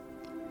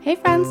Hey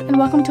friends, and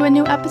welcome to a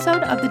new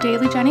episode of the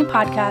Daily Jenny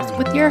podcast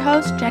with your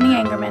host, Jenny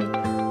Angerman.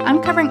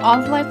 I'm covering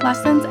all the life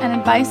lessons and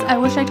advice I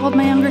wish I told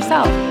my younger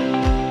self.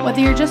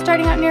 Whether you're just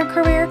starting out in your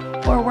career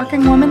or a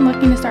working woman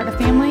looking to start a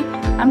family,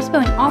 I'm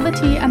spilling all the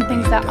tea on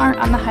things that aren't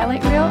on the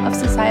highlight reel of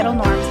societal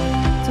norms.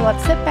 So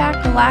let's sit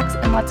back, relax,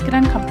 and let's get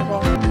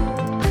uncomfortable.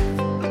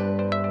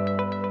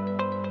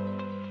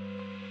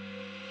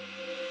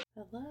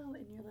 Hello,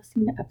 and you're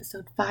listening to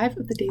episode 5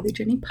 of the Daily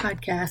Jenny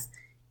podcast.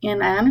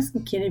 And I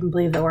honestly can't even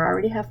believe that we're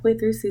already halfway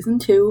through season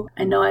 2.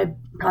 I know I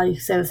probably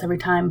say this every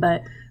time,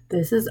 but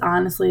this is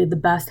honestly the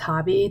best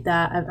hobby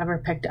that I've ever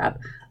picked up.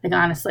 Like,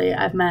 honestly,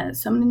 I've met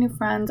so many new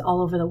friends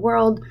all over the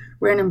world.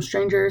 Random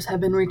strangers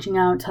have been reaching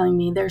out, telling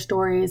me their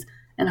stories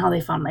and how they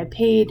found my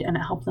page, and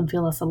it helped them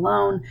feel less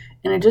alone.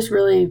 And it just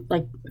really,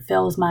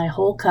 fills my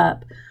whole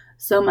cup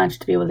so much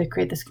to be able to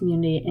create this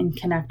community and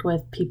connect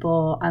with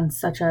people on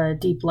such a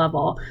deep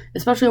level,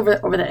 especially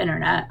over the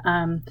internet.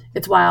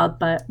 It's wild,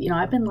 but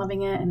I've been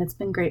loving it, and it's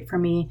been great for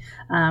me,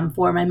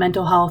 for my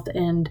mental health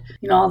and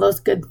all those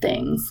good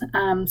things.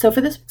 So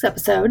for this week's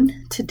episode,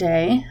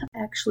 today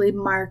actually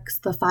marks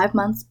the 5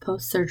 months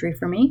post-surgery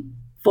for me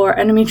for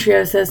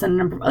endometriosis and a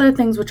number of other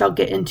things, which I'll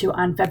get into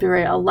on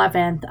February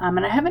 11th.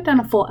 And I haven't done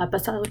a full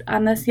episode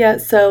on this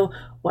yet, so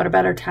what a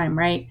better time,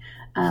 right?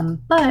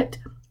 But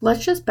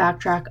let's just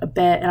backtrack a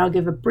bit, and I'll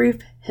give a brief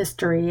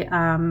history,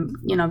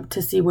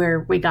 to see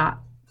where we got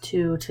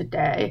to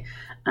today.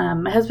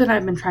 My husband and I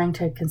have been trying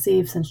to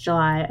conceive since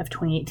July of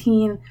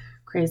 2018.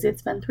 Crazy,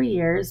 it's been 3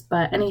 years.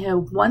 But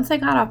anywho, once I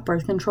got off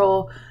birth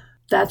control,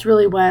 that's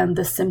really when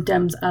the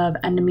symptoms of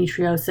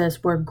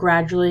endometriosis were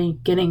gradually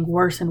getting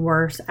worse and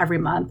worse every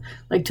month,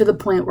 to the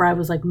point where I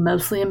was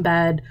mostly in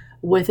bed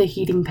with a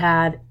heating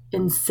pad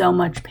in so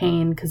much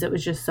pain because it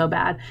was just so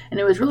bad. And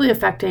it was really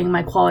affecting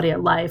my quality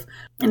of life.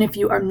 And if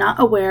you are not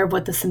aware of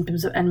what the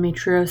symptoms of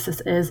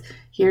endometriosis is,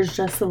 here's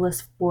just the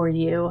list for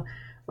you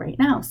right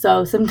now.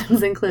 So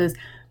symptoms include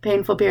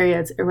painful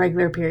periods,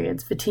 irregular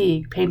periods,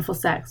 fatigue, painful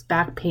sex,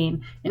 back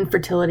pain,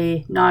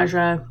 infertility,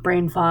 nausea,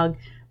 brain fog,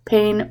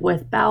 pain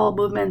with bowel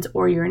movements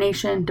or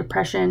urination,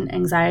 depression,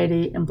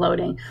 anxiety, and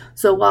bloating.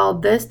 So while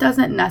this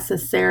doesn't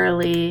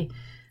necessarily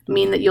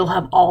mean that you'll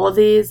have all of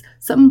these,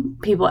 some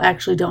people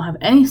actually don't have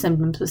any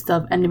symptoms but still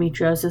have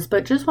endometriosis,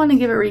 but just want to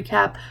give a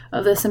recap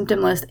of the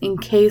symptom list in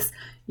case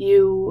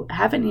you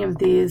have any of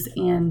these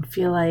and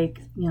feel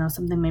like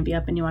something may be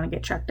up and you want to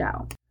get checked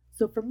out.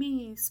 So for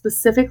me,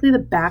 specifically the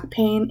back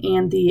pain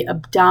and the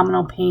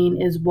abdominal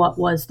pain is what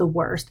was the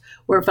worst,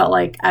 where it felt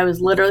like I was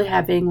literally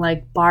having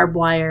barbed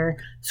wire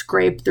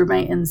scraped through my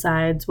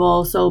insides while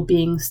also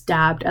being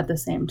stabbed at the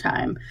same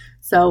time.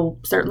 So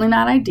certainly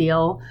not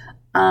ideal.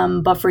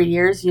 But for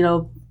years,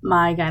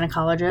 my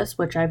gynecologist,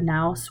 which I've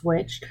now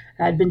switched,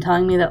 had been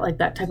telling me that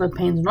that type of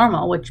pain is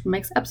normal, which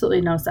makes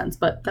absolutely no sense,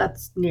 but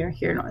that's near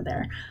here nor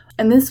there.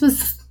 And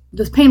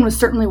this pain was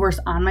certainly worse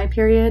on my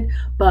period,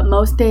 but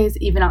most days,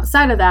 even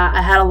outside of that,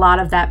 I had a lot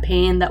of that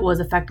pain that was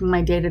affecting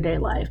my day-to-day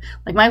life.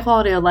 My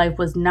quality of life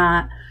was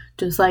not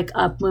just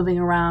up moving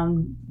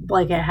around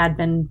like it had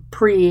been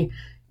pre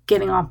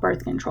getting off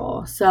birth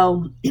control.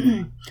 So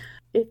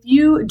if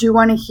you do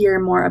want to hear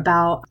more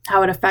about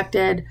how it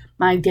affected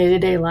my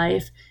day-to-day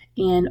life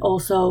and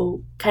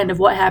also kind of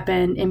what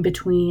happened in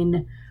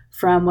between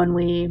from when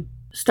we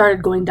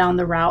started going down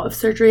the route of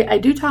surgery, I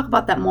do talk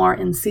about that more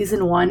in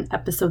season 1,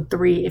 episode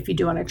 3, if you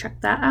do want to check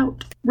that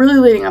out. Really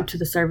leading up to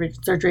the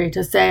surgery,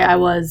 to say I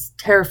was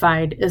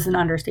terrified is an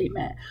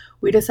understatement.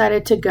 We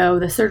decided to go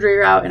the surgery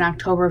route in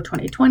October of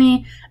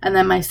 2020, and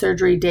then my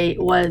surgery date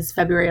was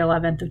February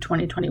 11th of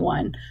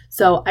 2021.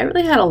 So I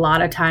really had a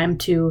lot of time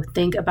to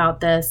think about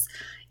this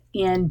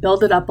and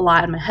build it up a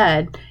lot in my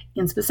head,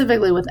 and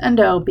specifically with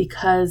endo,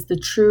 because the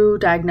true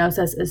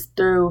diagnosis is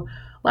through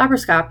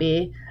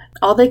laparoscopy.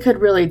 All they could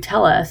really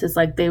tell us is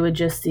they would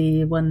just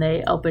see when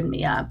they opened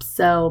me up.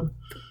 So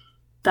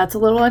that's a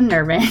little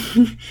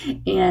unnerving.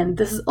 And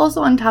this is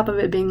also on top of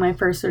it being my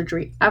first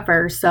surgery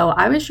ever. So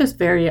I was just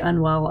very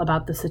unwell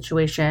about the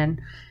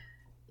situation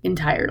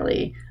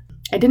entirely.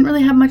 I didn't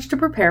really have much to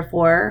prepare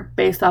for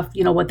based off,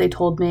 what they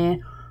told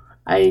me.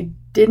 I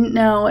didn't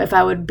know if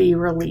I would be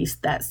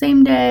released that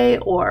same day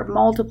or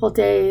multiple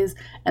days.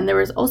 And there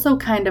was also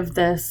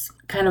this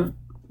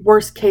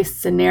worst case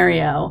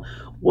scenario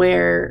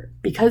where,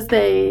 because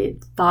they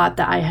thought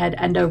that I had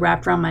endo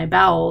wrapped around my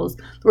bowels,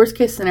 the worst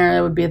case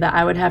scenario would be that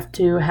I would have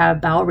to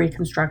have bowel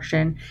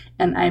reconstruction,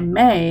 and I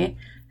may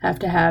have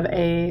to have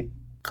a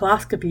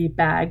coloscopy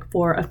bag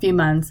for a few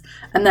months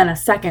and then a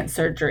second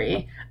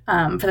surgery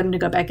for them to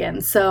go back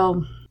in.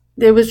 So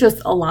it was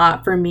just a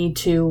lot for me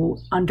to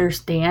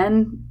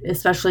understand,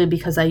 especially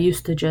because I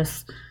used to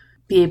just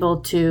be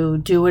able to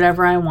do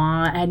whatever I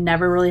want. I had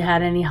never really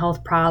had any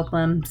health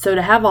problem. So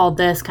to have all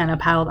this kind of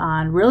piled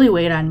on really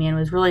weighed on me and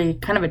was really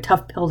kind of a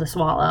tough pill to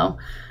swallow.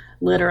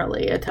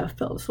 Literally a tough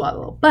pill to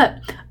swallow.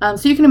 But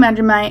so you can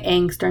imagine my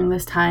angst during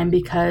this time,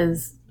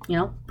 because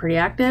pretty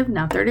active,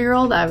 now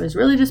 30-year-old, I was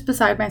really just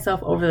beside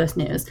myself over this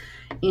news.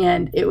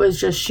 And it was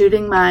just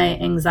shooting my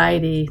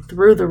anxiety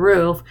through the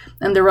roof.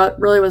 And there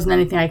really wasn't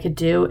anything I could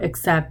do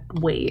except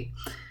wait.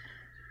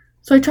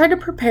 So I tried to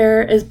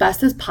prepare as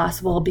best as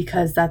possible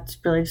because that's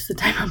really just the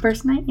type of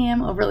person I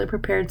am, overly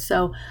prepared.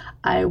 So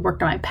I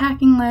worked on my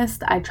packing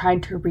list. I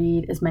tried to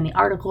read as many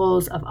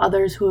articles of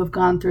others who have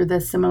gone through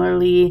this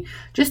similarly,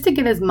 just to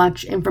get as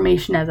much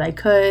information as I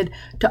could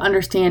to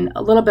understand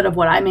a little bit of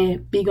what I may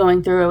be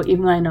going through,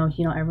 even though I know,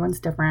 everyone's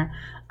different.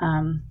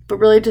 But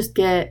really just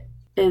get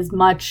as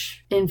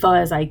much info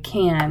as I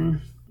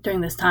can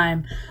during this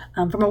time.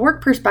 From a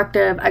work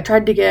perspective, I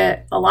tried to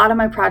get a lot of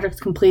my projects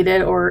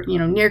completed or,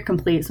 near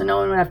complete, so no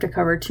one would have to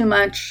cover too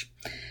much.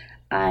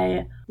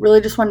 I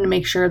really just wanted to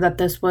make sure that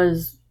this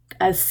was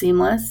as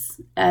seamless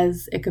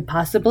as it could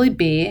possibly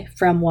be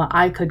from what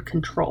I could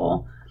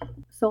control.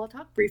 So I'll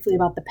talk briefly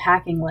about the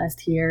packing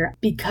list here.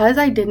 Because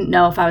I didn't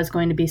know if I was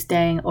going to be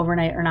staying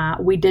overnight or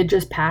not, we did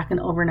just pack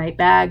an overnight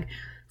bag.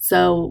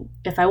 So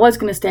if I was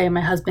going to stay, my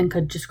husband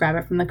could just grab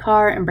it from the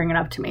car and bring it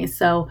up to me.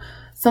 So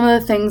some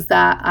of the things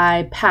that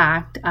I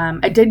packed,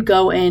 I did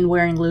go in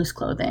wearing loose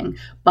clothing,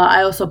 but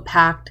I also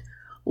packed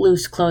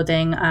loose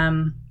clothing.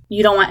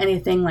 You don't want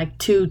anything like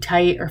too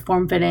tight or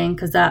form-fitting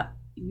because that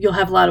you'll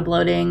have a lot of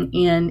bloating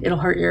and it'll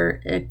hurt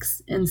your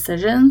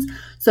incisions.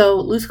 So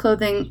loose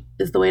clothing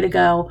is the way to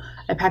go.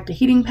 I packed a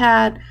heating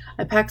pad.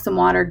 I packed some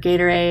water,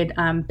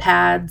 Gatorade,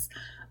 pads.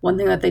 One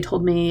thing that they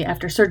told me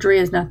after surgery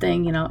is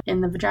nothing,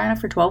 in the vagina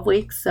for 12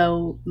 weeks,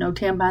 so no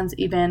tampons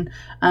even.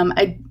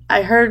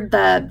 I heard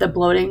that the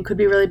bloating could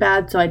be really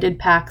bad, so I did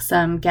pack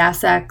some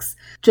Gas X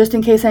just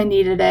in case I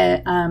needed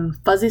it.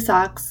 Fuzzy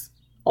socks,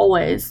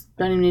 always.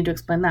 Don't even need to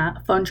explain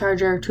that. Phone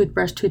charger,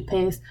 toothbrush,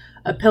 toothpaste,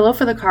 a pillow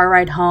for the car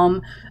ride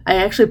home. I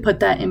actually put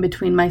that in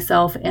between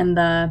myself and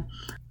the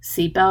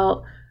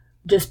seatbelt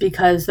just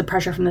because the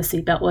pressure from the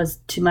seatbelt was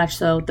too much,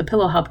 so the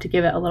pillow helped to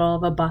give it a little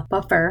of a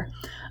buffer.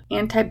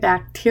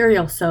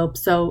 Antibacterial soap.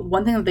 So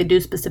one thing that they do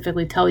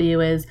specifically tell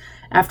you is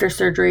after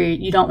surgery,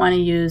 you don't want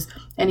to use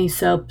any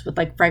soaps with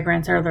like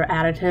fragrance or other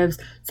additives.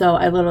 So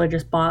I literally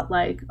just bought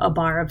like a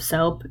bar of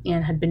soap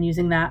and had been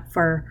using that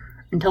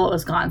until it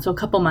was gone. So a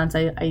couple months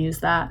I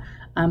used that.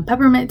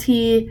 Peppermint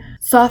tea,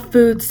 soft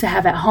foods to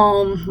have at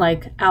home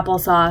like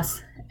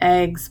applesauce,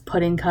 eggs,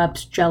 pudding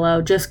cups,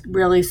 Jell-O, just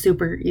really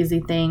super easy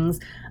things.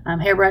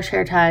 Hairbrush,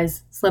 hair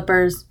ties,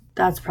 slippers.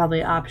 That's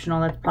probably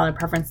optional. That's probably a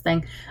preference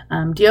thing.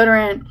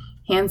 Deodorant,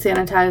 hand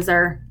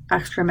sanitizer,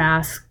 extra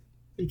mask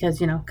because,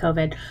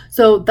 COVID.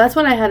 So that's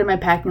what I had in my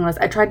packing list.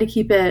 I tried to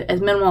keep it as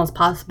minimal as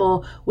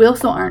possible. We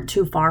also aren't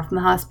too far from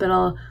the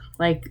hospital,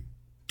 like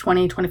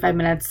 20, 25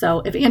 minutes.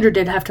 So if Andrew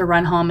did have to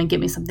run home and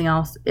get me something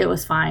else, it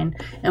was fine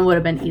and would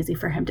have been easy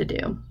for him to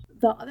do.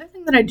 The other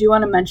thing that I do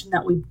want to mention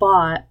that we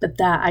bought, but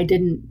that I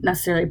didn't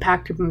necessarily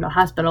pack to from the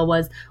hospital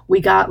was we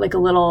got like a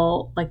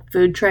little like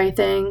food tray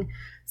thing.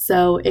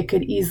 So it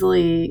could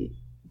easily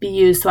be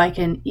used so I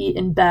can eat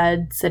in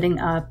bed, sitting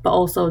up, but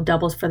also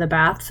doubles for the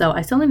bath. So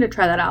I still need to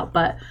try that out,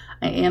 but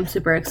I am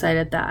super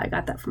excited that I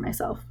got that for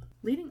myself.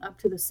 Leading up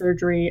to the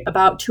surgery,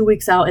 about 2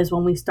 weeks out is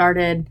when we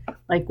started,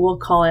 like we'll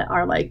call it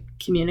our like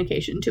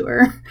communication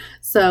tour.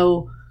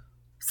 So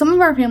some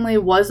of our family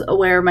was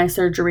aware of my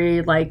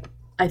surgery. Like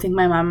I think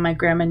my mom and my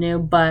grandma knew,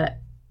 but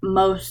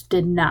most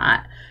did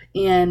not.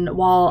 And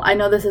while I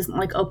know this isn't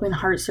like open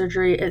heart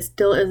surgery, it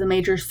still is a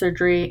major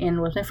surgery and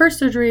was my first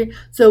surgery.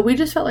 So we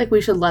just felt like we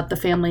should let the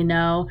family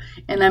know.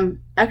 And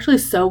I'm actually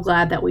so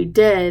glad that we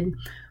did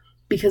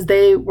because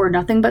they were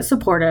nothing but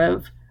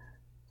supportive.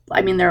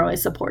 I mean, they're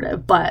always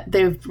supportive, but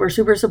they were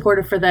super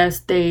supportive for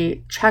this.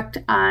 They checked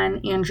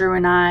on Andrew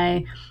and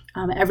I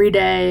every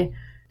day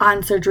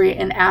on surgery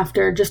and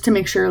after, just to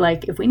make sure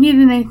like if we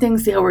needed anything,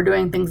 see how we're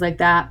doing, things like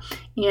that.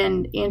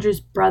 And Andrew's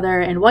brother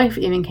and wife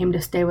even came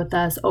to stay with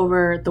us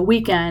over the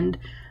weekend.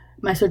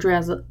 My surgery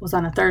was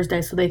on a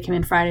Thursday, so they came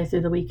in Friday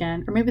through the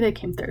weekend, or maybe they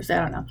came Thursday,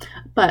 I don't know.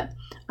 But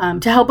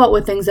to help out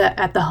with things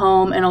at the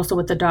home and also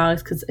with the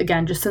dogs, because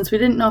again, just since we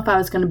didn't know if I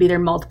was going to be there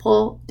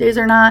multiple days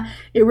or not,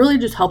 it really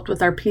just helped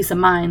with our peace of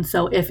mind.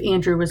 So if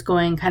Andrew was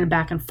going kind of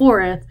back and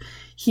forth,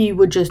 he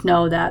would just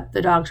know that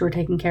the dogs were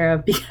taken care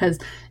of, because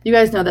you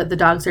guys know that the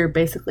dogs are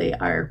basically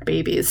our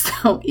babies.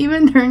 So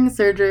even during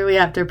surgery, we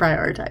have to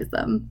prioritize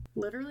them.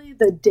 Literally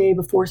the day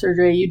before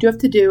surgery, you do have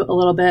to do a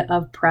little bit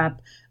of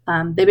prep.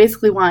 They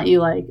basically want you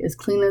like as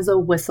clean as a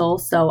whistle.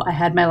 So I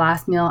had my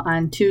last meal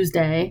on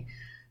Tuesday,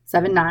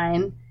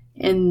 7-9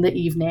 in the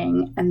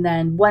evening. And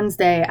then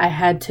Wednesday, I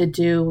had to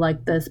do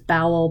like this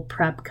bowel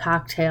prep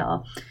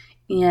cocktail.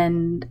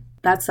 And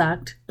that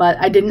sucked, but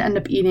I didn't end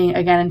up eating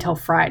again until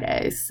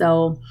Friday.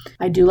 So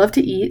I do love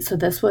to eat, so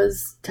this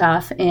was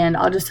tough. And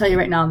I'll just tell you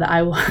right now that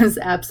I was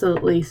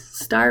absolutely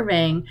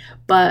starving.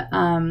 But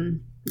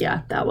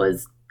yeah, that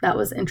was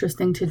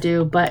interesting to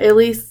do. But at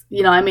least,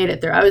 I made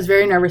it through. I was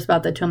very nervous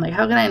about that too. I'm like,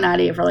 how can I not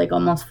eat for like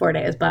almost 4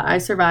 days? But I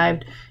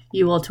survived.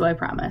 You will too, I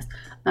promise.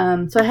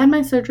 So I had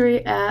my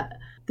surgery at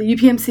the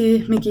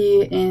UPMC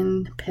McGee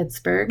in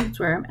Pittsburgh is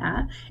where I'm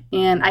at,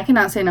 and I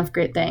cannot say enough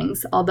great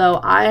things. Although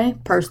I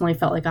personally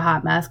felt like a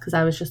hot mess because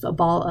I was just a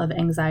ball of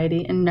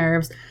anxiety and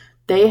nerves,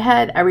 they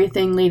had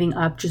everything leading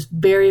up just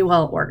very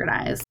well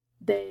organized.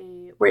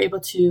 They were able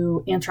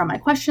to answer all my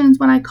questions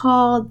when I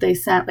called. They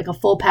sent like a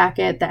full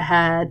packet that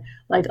had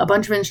like a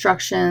bunch of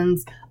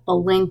instructions, a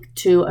link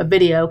to a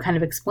video kind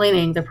of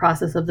explaining the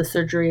process of the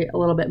surgery a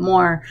little bit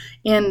more.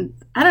 And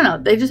I don't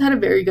know, they just had a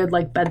very good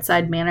like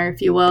bedside manner,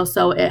 if you will.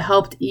 So it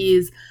helped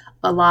ease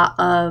a lot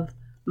of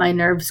my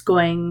nerves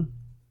going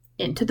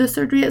into the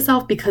surgery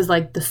itself, because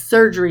like the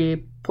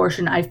surgery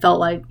portion, I felt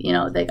like,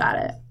 they got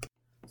it.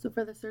 So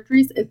for the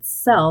surgeries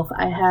itself,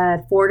 I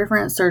had 4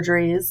 different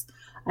surgeries.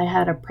 I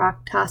had a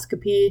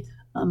proctoscopy,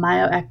 a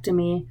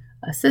myectomy,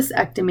 a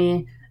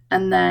cystectomy,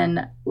 and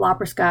then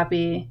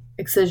laparoscopy,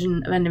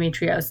 excision of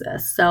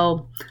endometriosis.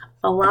 So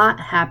a lot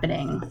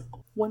happening.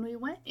 When we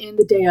went in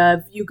the day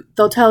of,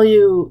 they'll tell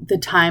you the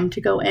time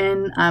to go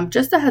in.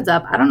 Just a heads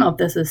up, I don't know if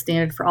this is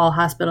standard for all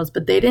hospitals,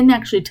 but they didn't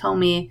actually tell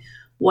me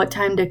what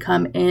time to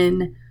come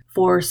in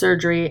for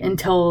surgery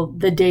until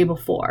the day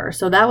before.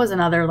 So that was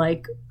another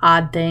like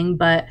odd thing,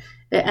 but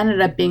it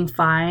ended up being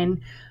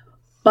fine.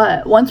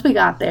 But once we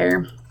got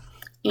there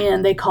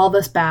and they called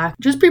us back,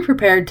 just be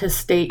prepared to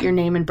state your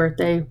name and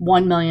birthday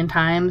 1 million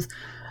times.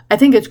 I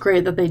think it's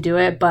great that they do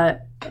it,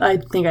 but I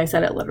think I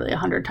said it literally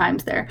 100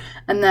 times there.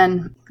 And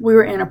then we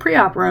were in a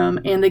pre-op room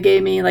and they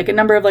gave me like a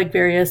number of like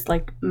various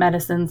like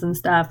medicines and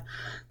stuff.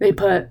 They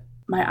put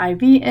my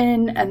IV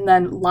in, and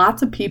then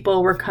lots of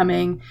people were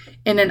coming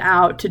in and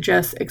out to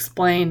just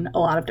explain a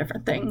lot of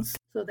different things.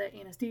 So the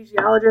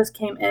anesthesiologist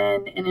came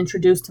in and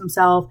introduced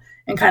himself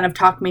and kind of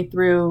talked me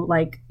through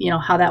like,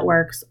 how that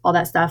works, all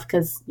that stuff.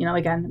 Because,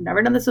 again, I've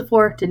never done this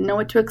before, didn't know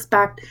what to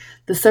expect.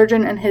 The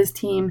surgeon and his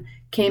team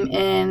came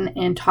in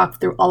and talked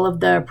through all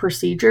of the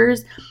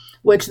procedures,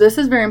 which this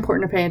is very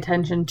important to pay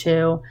attention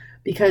to,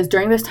 because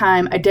during this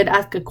time, I did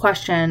ask a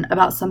question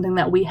about something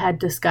that we had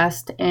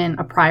discussed in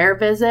a prior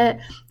visit,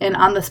 and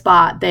on the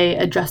spot, they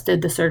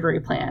adjusted the surgery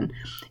plan.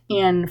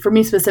 And for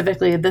me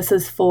specifically, this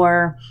is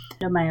for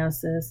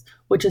adenomyosis,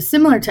 which is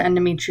similar to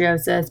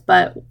endometriosis,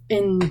 but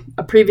in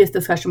a previous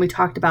discussion, we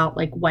talked about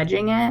like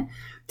wedging it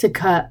to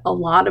cut a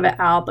lot of it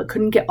out, but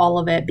couldn't get all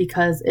of it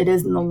because it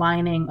is in the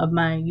lining of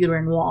my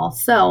uterine wall.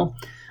 So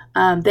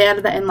they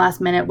added that in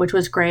last minute, which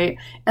was great.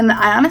 And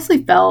I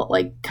honestly felt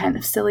like kind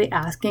of silly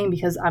asking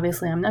because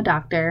obviously I'm no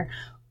doctor,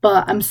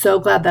 but I'm so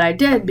glad that I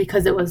did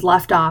because it was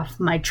left off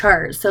my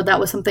chart. So that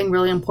was something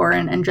really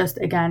important, and just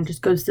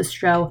goes to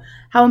show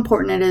how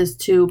important it is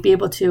to be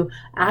able to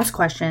ask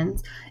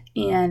questions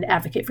and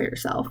advocate for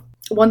yourself.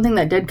 One thing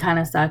that did kind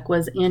of suck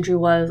was Andrew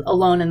was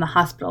alone in the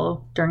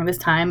hospital during this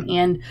time,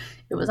 and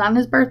it was on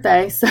his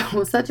birthday. So it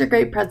was such a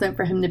great present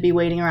for him to be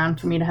waiting around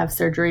for me to have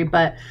surgery.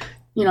 But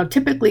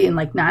typically in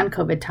like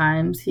non-COVID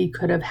times, he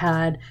could have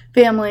had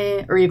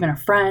family or even a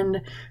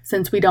friend,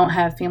 since we don't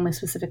have family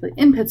specifically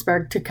in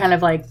Pittsburgh, to kind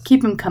of like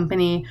keep him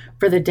company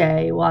for the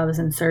day while I was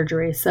in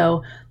surgery.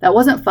 So that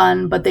wasn't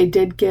fun, but they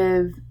did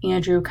give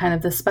Andrew kind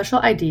of the special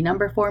ID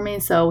number for me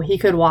so he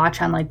could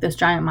watch on like this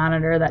giant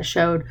monitor that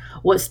showed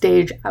what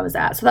stage I was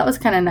at. So that was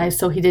kind of nice.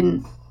 So he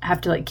didn't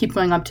have to like keep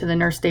going up to the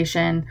nurse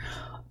station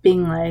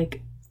being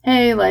like,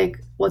 hey, like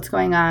what's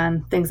going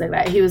on, things like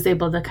that. He was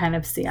able to kind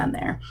of see on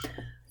there.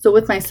 So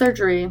with my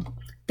surgery,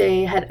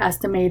 they had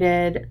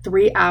estimated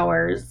 3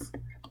 hours,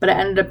 but it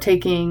ended up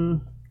taking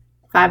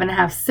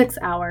 5.5, 6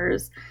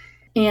 hours.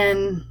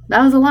 And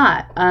that was a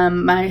lot.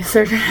 My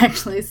surgeon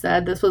actually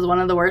said this was one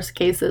of the worst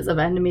cases of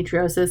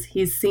endometriosis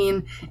he's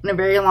seen in a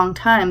very long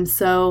time.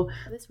 So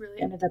this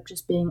really ended up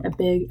just being a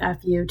big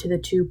FU to the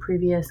 2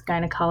 previous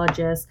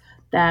gynecologists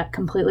that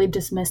completely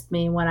dismissed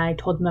me when I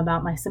told them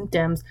about my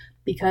symptoms,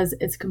 because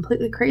it's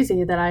completely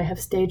crazy that I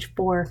have stage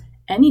 4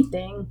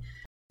 anything.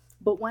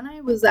 But when I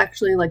was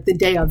actually like the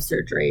day of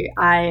surgery,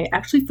 I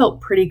actually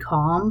felt pretty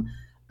calm.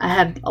 I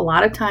had a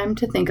lot of time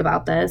to think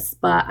about this,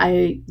 but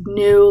I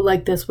knew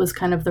like this was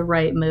kind of the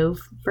right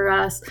move for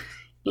us.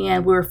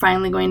 And we were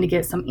finally going to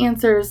get some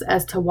answers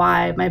as to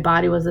why my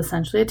body was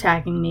essentially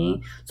attacking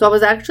me. So I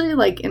was actually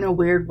like in a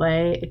weird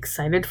way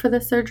excited for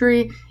the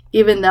surgery,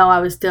 even though I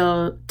was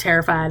still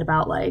terrified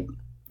about like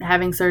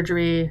having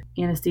surgery,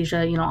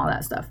 anesthesia, all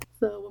that stuff.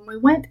 So when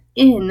we went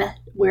in,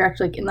 we were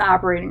actually like in the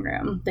operating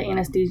room. The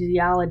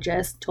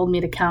anesthesiologist told me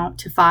to count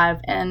to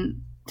 5,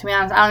 and to be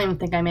honest, I don't even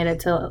think I made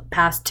it till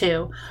past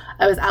 2.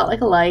 I was out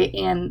like a light,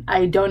 and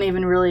I don't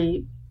even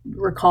really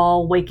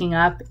recall waking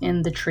up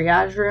in the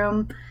triage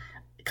room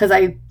because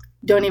I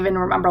don't even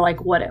remember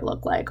like what it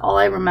looked like. All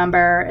I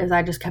remember is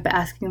I just kept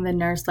asking the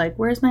nurse like,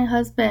 where's my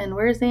husband?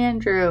 Where's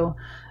Andrew?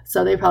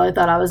 So they probably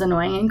thought I was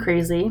annoying and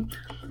crazy.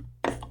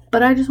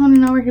 But I just want to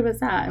know where he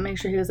was at and make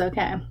sure he was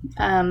okay.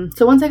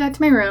 So once I got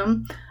to my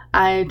room,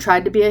 I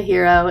tried to be a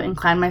hero and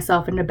climb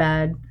myself into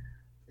bed.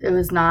 It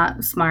was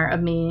not smart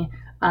of me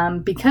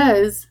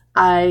because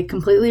I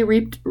completely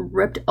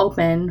ripped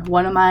open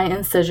one of my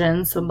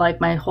incisions. So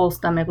like my whole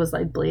stomach was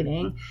like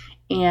bleeding.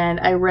 and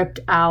I ripped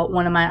out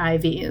one of my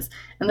IVs.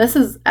 And this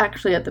is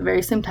actually at the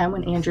very same time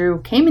when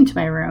Andrew came into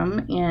my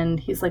room, and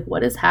he's like,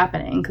 what is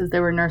happening? Because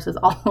there were nurses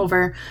all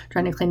over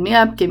trying to clean me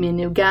up, give me a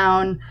new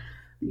gown,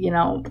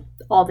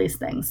 all these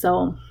things.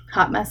 So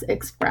hot mess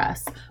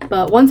express.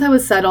 But once I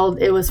was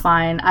settled, it was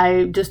fine.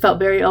 I just felt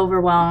very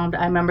overwhelmed.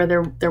 I remember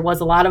there was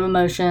a lot of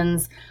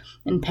emotions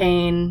and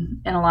pain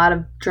and a lot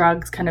of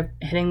drugs kind of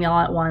hitting me all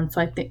at once.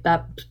 So I think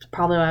that's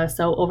probably why I was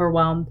so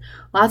overwhelmed.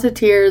 Lots of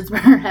tears were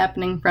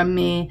happening from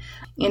me.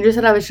 Andrew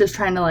said I was just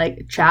trying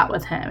to chat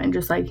with him and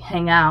just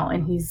hang out.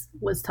 And he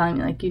was telling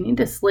me you need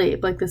to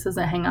sleep. This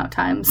isn't hangout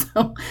time.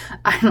 So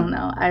I don't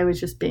know. I was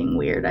just being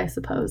weird, I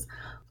suppose.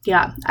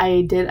 Yeah,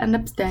 I did end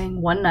up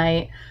staying one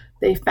night.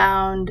 They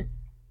found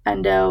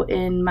endo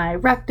in my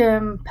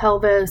rectum,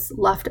 pelvis,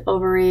 left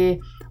ovary.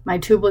 My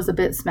tube was a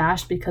bit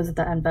smashed because of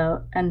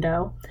the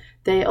endo.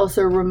 They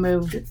also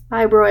removed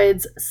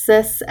fibroids,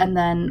 cysts, and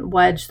then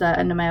wedged the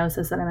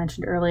endometriosis that I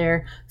mentioned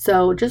earlier.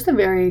 So just a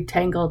very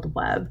tangled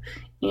web.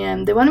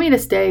 And they wanted me to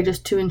stay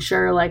just to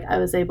ensure I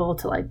was able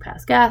to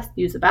pass gas,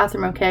 use the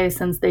bathroom okay,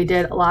 since they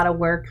did a lot of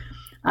work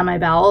on my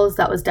bowels.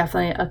 That was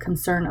definitely a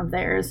concern of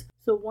theirs.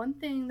 So one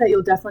thing that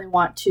you'll definitely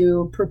want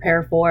to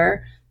prepare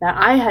for, that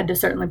I had to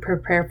certainly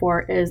prepare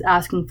for, is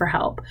asking for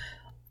help.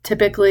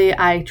 Typically,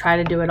 I try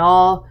to do it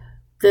all.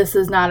 This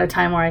is not a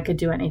time where I could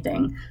do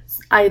anything.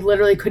 I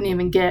literally couldn't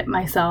even get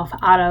myself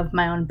out of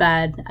my own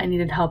bed. I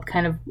needed help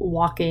kind of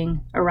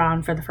walking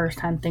around for the first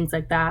time, things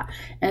like that.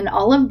 And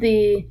all of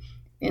the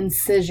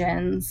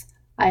incisions,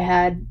 I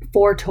had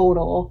 4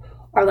 total,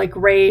 are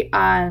right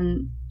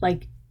on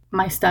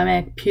my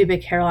stomach,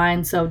 pubic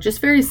hairline. So just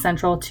very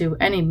central to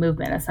any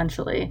movement,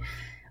 essentially.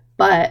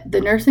 But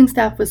the nursing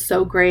staff was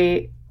so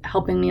great,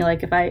 helping me.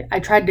 If I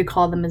tried to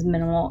call them as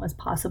minimal as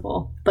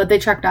possible, but they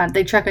check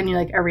on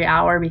you every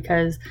hour,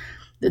 because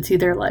it's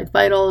either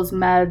vitals,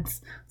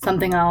 meds,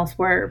 something else,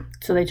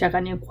 so they check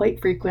on you quite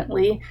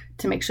frequently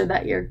to make sure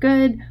that you're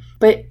good.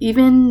 But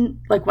even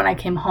when I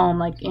came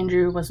home,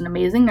 Andrew was an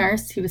amazing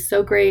nurse. He was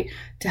so great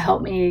to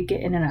help me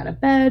get in and out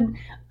of bed.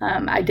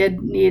 I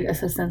did need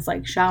assistance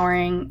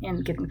showering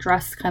and getting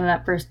dressed kind of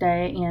that first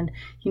day, and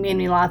he made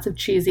me lots of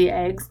cheesy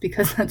eggs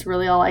because that's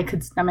really all I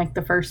could stomach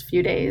the first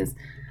few days.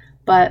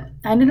 But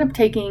I ended up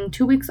taking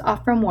 2 weeks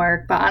off from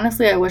work. But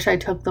honestly, I wish I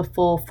took the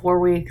full 4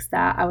 weeks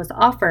that I was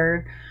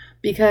offered,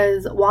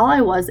 because while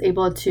I was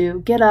able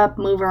to get up,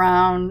 move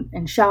around,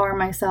 and shower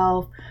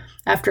myself,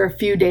 after a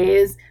few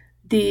days,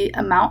 the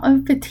amount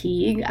of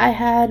fatigue I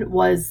had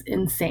was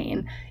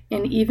insane.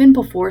 And even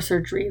before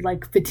surgery,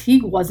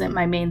 fatigue wasn't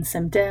my main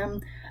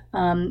symptom.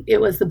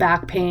 It was the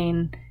back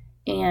pain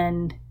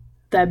and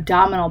the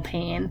abdominal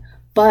pain.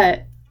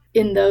 But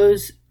in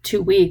those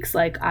 2 weeks,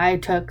 I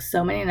took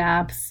so many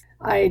naps.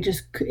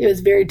 It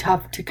was very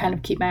tough to kind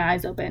of keep my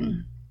eyes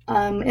open.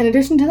 In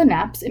addition to the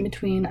naps in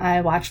between,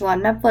 I watched a lot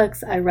of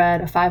Netflix. I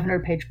read a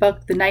 500-page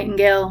book, The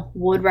Nightingale,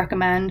 would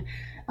recommend.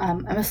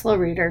 I'm a slow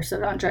reader, so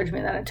don't judge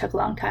me that it took a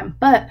long time.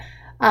 But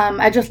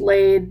I just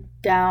laid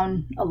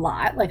down a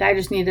lot. I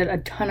just needed a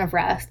ton of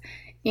rest.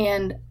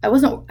 And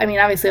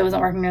obviously I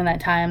wasn't working during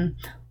that time,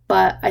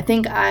 but I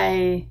think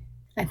I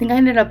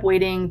ended up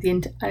waiting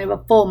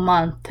a full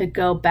month to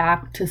go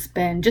back to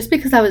spin, just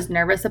because I was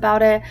nervous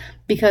about it.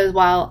 Because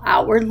while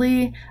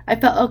outwardly I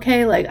felt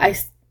okay,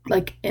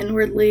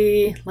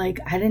 inwardly,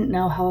 I didn't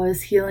know how I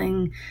was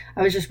healing.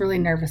 I was just really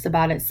nervous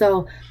about it.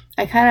 So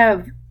I kind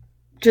of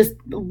just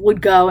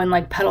would go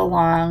and pedal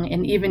along,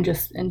 and even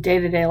just in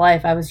day-to-day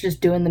life, I was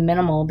just doing the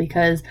minimal,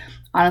 because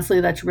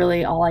honestly, that's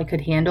really all I could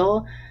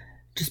handle,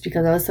 just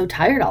because I was so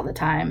tired all the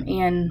time.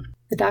 And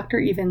the doctor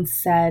even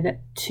said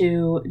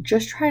to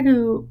just try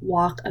to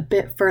walk a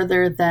bit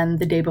further than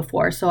the day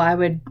before. So I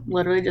would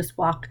literally just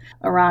walk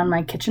around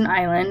my kitchen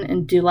island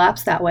and do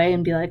laps that way,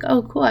 and be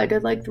oh, cool, I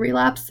did 3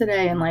 laps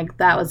today. And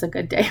that was a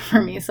good day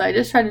for me. So I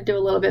just tried to do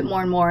a little bit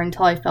more and more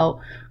until I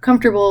felt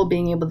comfortable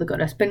being able to go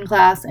to spin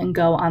class and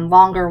go on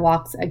longer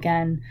walks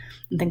again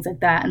and things like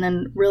that. And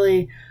then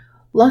really,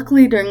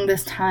 luckily during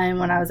this time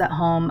when I was at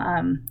home,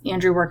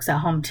 Andrew works at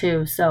home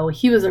too. So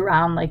he was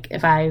around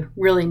if I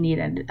really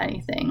needed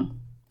anything.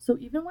 So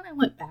even when I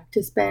went back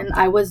to spin,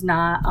 I was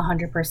not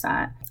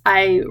 100%.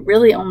 I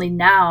really only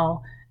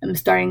now am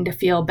starting to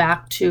feel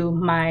back to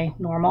my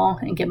normal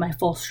and get my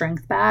full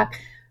strength back.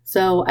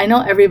 So I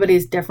know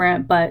everybody's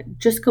different, but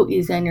just go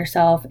easy on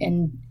yourself.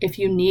 And if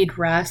you need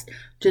rest,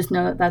 just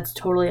know that that's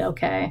totally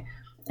okay.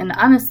 And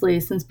honestly,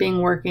 since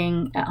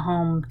working at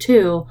home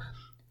too,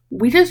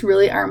 we just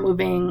really aren't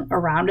moving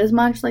around as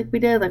much like we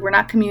did. We're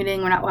not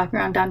commuting, we're not walking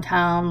around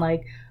downtown,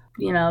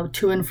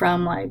 to and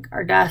from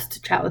our desk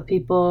to chat with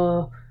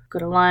people, go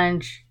to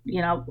lunch,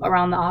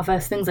 around the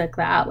office, things like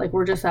that.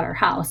 We're just at our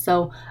house.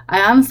 So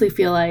I honestly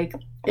feel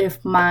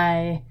if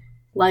my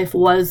life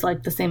was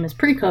the same as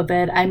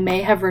pre-COVID, I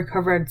may have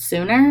recovered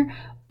sooner,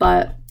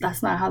 but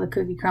that's not how the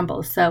cookie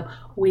crumbles. So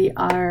we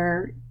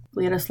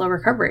had a slow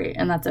recovery,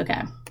 and that's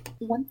okay.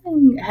 One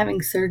thing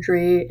having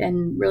surgery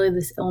and really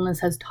this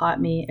illness has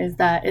taught me is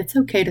that it's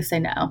okay to say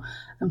no.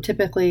 I'm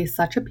typically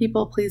such a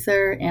people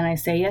pleaser and I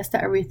say yes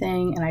to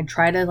everything and I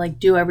try to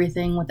do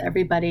everything with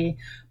everybody.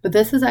 But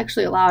this has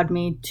actually allowed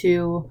me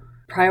to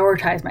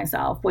prioritize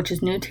myself, which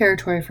is new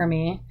territory for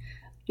me.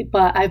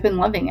 But I've been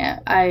loving it.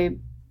 I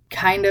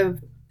kind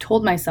of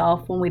told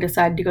myself when we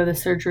decided to go the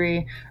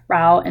surgery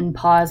route and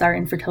pause our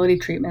infertility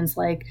treatments,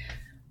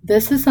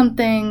 this is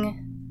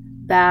something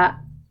that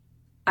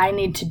I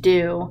need to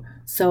do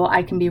so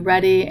I can be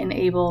ready and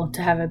able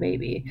to have a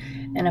baby.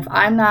 And if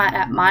I'm not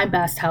at my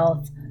best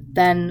health,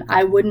 then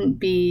I wouldn't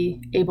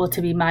be able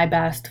to be my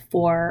best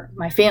for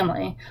my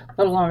family,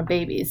 let alone a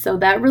baby. So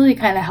that really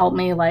kind of helped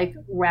me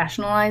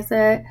rationalize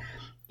it.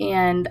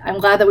 And I'm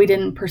glad that we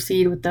didn't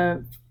proceed with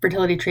the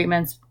fertility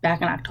treatments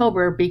back in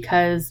October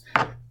because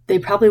they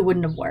probably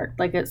wouldn't have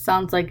worked. It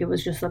sounds like it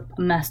was just a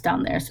mess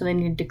down there, so they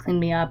needed to clean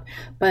me up.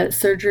 But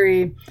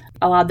surgery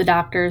allowed the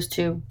doctors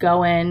to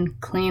go in,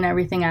 clean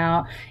everything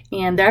out,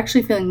 and they're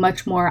actually feeling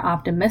much more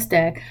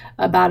optimistic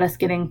about us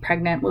getting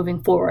pregnant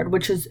moving forward,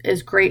 which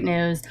is great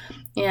news.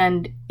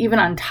 And even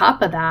on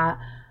top of that,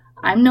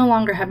 I'm no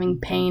longer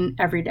having pain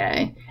every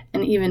day.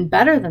 And even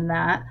better than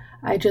that,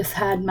 I just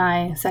had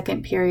my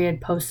second period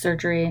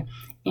post-surgery,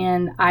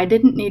 and I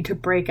didn't need to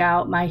break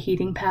out my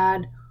heating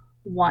pad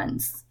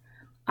once.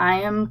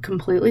 I am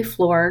completely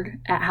floored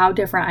at how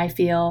different I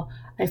feel.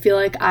 I feel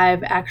like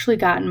I've actually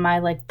gotten my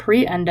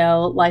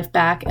pre-endo life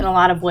back in a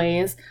lot of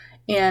ways,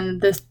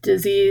 and this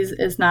disease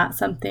is not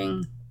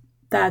something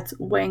that's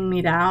weighing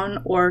me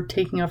down or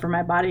taking over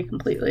my body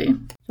completely.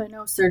 So I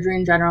know surgery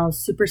in general is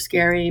super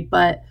scary,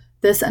 but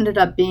this ended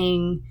up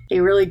being a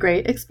really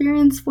great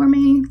experience for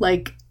me.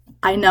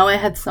 I know I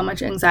had so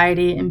much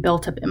anxiety and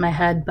built up in my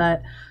head,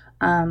 but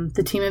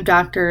the team of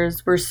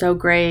doctors were so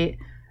great.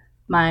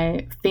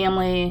 My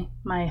family,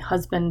 my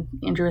husband,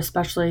 Andrew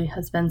especially,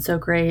 has been so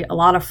great. A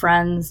lot of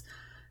friends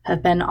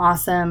have been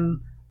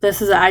awesome.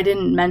 I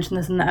didn't mention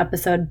this in the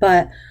episode,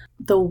 but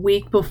the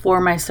week before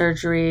my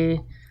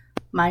surgery,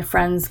 my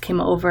friends came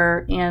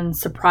over and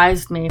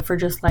surprised me for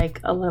just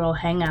a little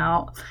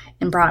hangout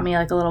and brought me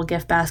a little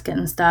gift basket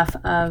and stuff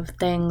of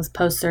things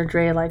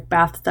post-surgery,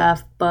 bath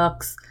stuff,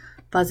 books,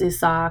 fuzzy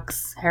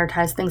socks, hair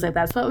ties, things like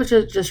that. So it was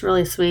just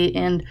really sweet.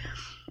 And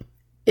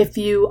if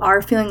you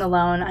are feeling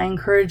alone, I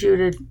encourage you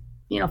to,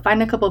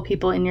 find a couple of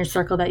people in your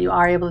circle that you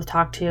are able to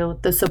talk to.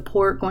 The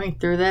support going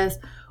through this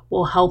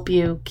will help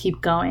you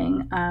keep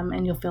going,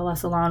 and you'll feel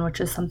less alone,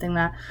 which is something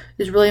that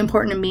is really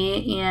important to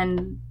me.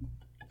 And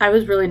I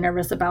was really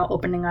nervous about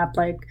opening up,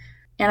 and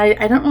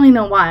I don't really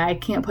know why. I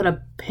can't put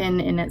a pin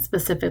in it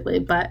specifically,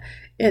 but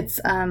it's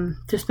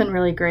just been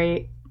really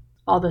great,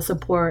 all the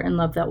support and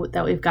love that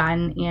we've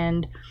gotten,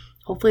 and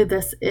hopefully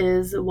this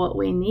is what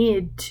we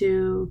need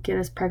to get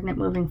us pregnant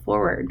moving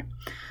forward.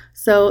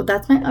 So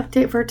that's my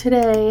update for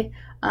today.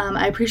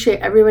 I appreciate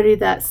everybody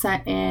that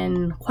sent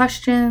in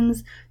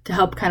questions to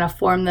help kind of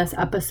form this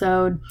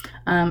episode.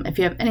 If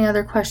you have any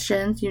other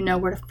questions, you know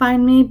where to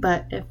find me.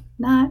 But if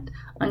not,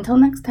 until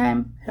next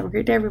time, have a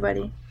great day,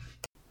 everybody.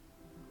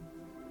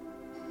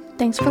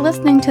 Thanks for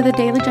listening to the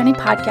Daily Jenny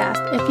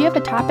podcast. If you have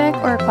a topic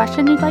or a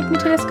question you'd like me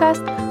to discuss,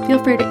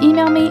 feel free to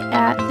email me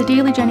at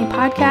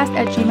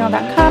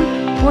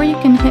thedailyjennypodcast@gmail.com, or you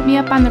can hit me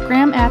up on the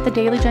gram at the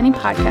Daily Jenny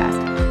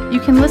Podcast. You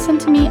can listen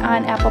to me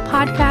on Apple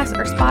Podcasts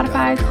or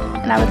Spotify,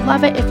 and I would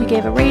love it if you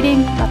gave a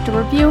rating, left a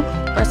review,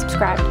 or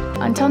subscribed.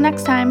 Until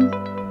next time.